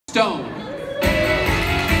Stone.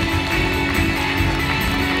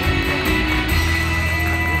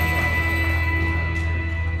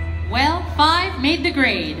 Well, 5 made the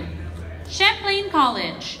grade. Champlain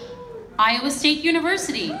College, Iowa State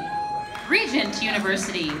University, Regent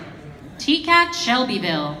University, TCAT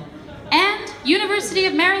Shelbyville, and University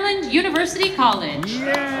of Maryland University College.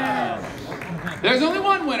 Yeah. There's only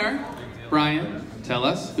one winner. Brian, tell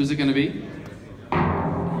us, who's it going to be?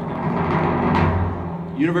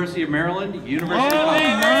 University of Maryland, University College.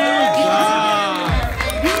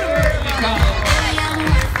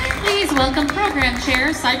 Please welcome Program Chair,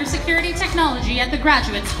 Cybersecurity Technology at the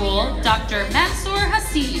Graduate School, Dr. Mansur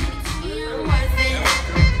Hasib.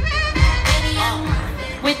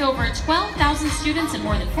 With over 12,000 students and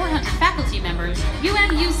more than 400 faculty members,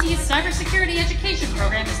 UMUC's Cybersecurity Education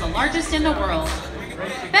Program is the largest in the world.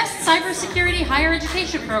 Best Cybersecurity Higher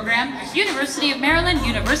Education Program, University of Maryland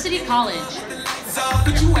University College.